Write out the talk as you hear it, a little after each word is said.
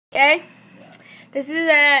Okay, this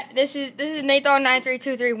is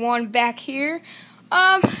NateDog93231 back here.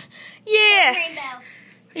 Yeah,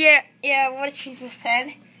 yeah. What she just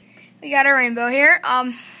said. We got a rainbow here.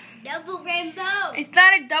 Double rainbow. It's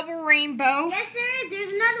not a double rainbow. Yes, there is.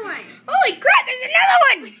 There's another one. Holy crap! There's another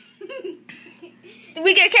one.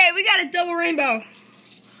 We got a double rainbow.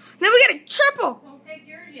 Then we got a triple. Don't take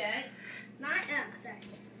yours yet.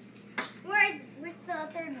 Where's the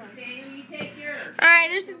third one? Okay, you take yours. All right,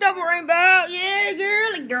 there's the double rainbow. Yeah,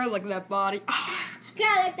 girl, look at that body.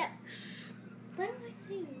 God, like that. What am I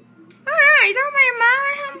saying? All right, don't make your mom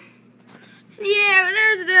or something. So yeah, but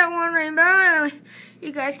there's that one rainbow.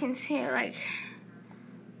 You guys can see it like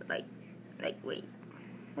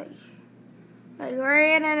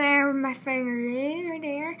right in there where my finger is, right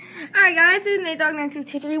there. Alright guys, this is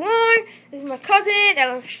NateDog93231. This is my cousin,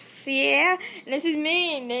 yeah. And this is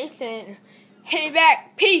me, Nathan. Hit me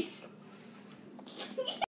back. Peace.